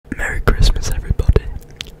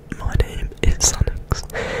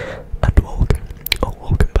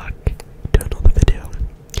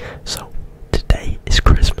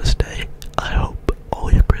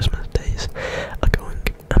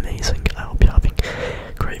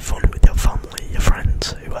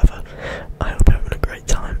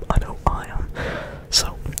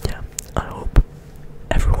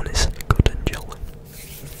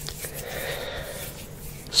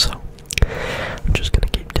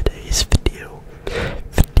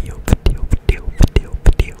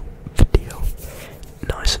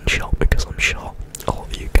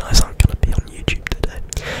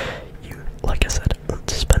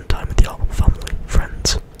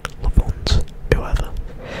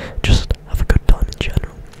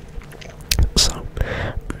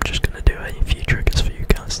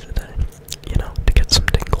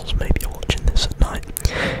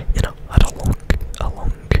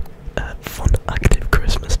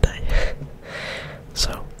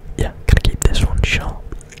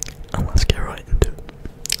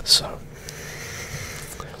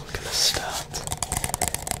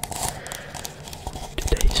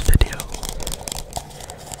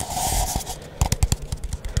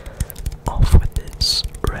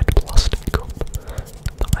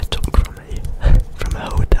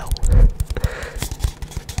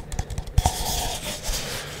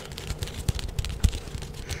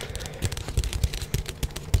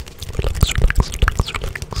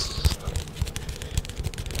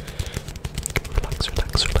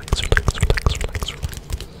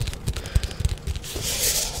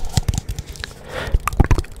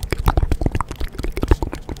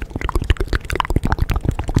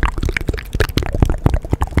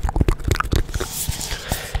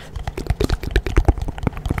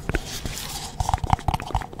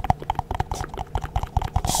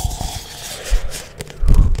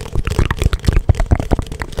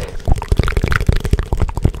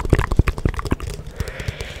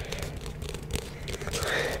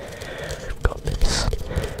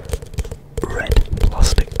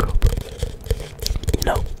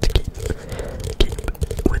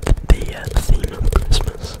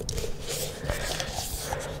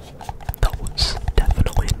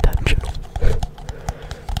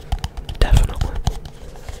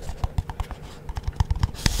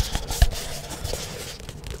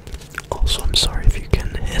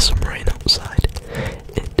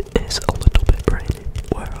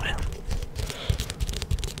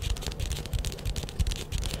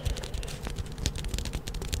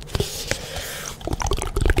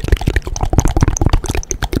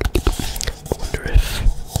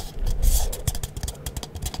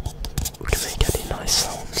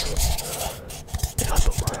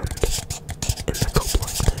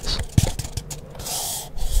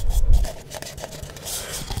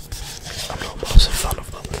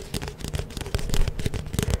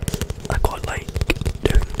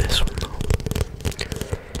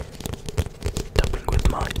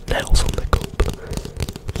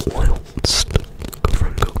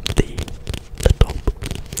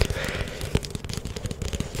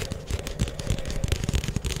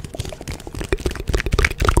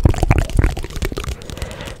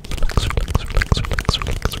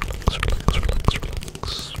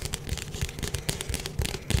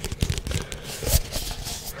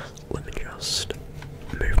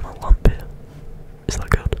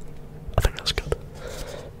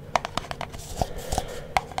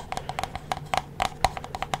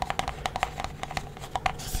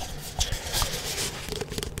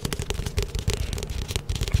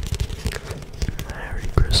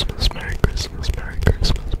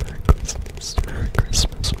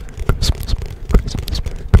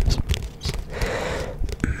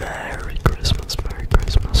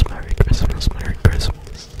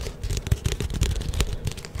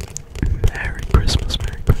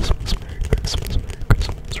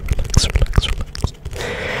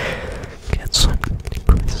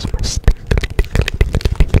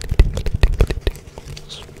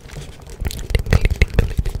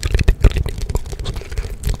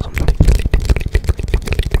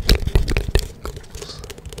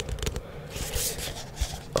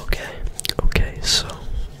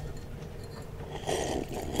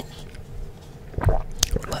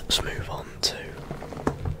let's move on to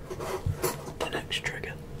the next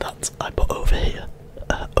trigger that I put over here,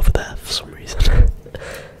 over there for some reason,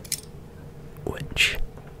 which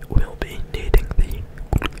will be needing the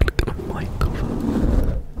mic cover.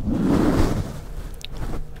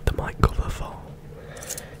 The mic cover for.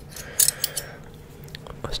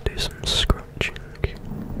 Let's do some scratching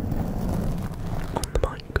on the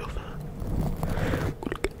mic cover.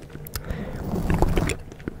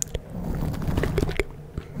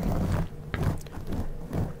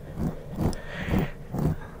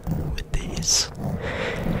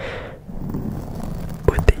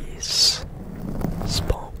 With these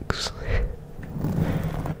sparks,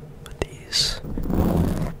 with these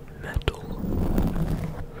metal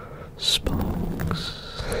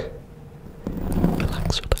sparks.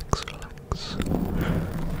 Relax, relax, relax,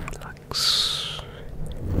 relax.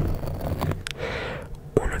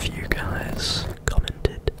 One of you guys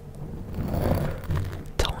commented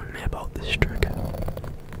telling me about this trigger,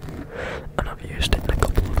 and I've used it in a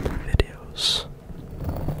couple of my videos,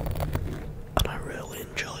 and I really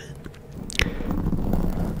enjoy it.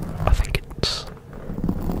 I think it's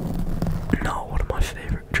not one of my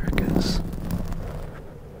favourite triggers.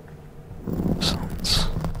 Sounds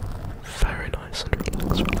very nice and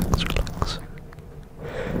relaxing.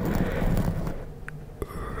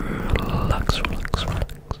 Relax, relax,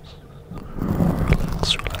 relax.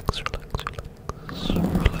 Relax, relax, relax, relax.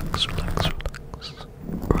 Relax, relax, relax.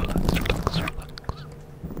 Relax, relax, relax.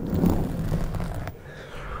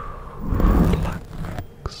 Relax.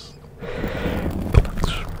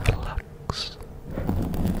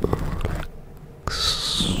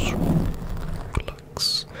 Relax,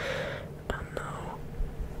 relax. And now,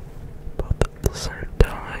 both at the same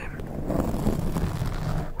time.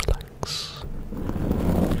 Relax.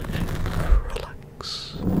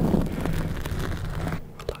 Relax.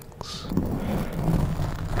 Relax.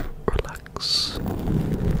 Relax.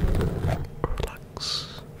 Relax.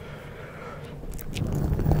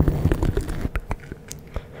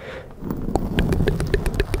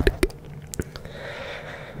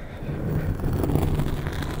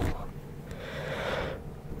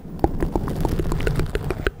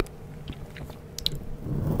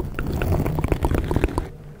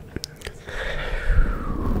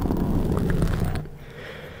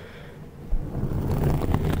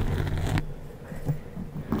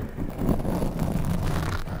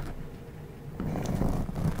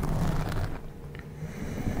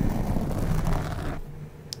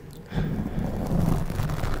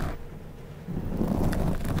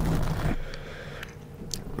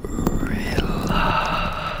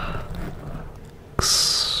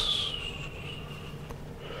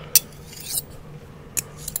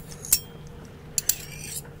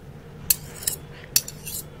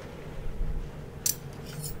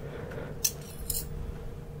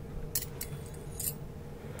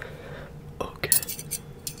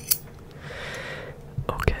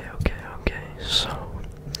 Okay, so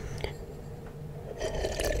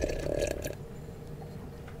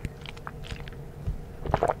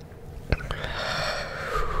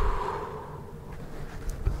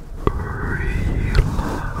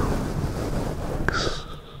relax.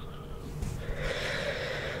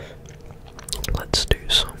 Let's do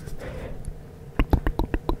some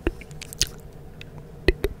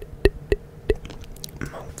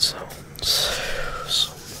mouth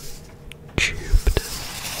sounds.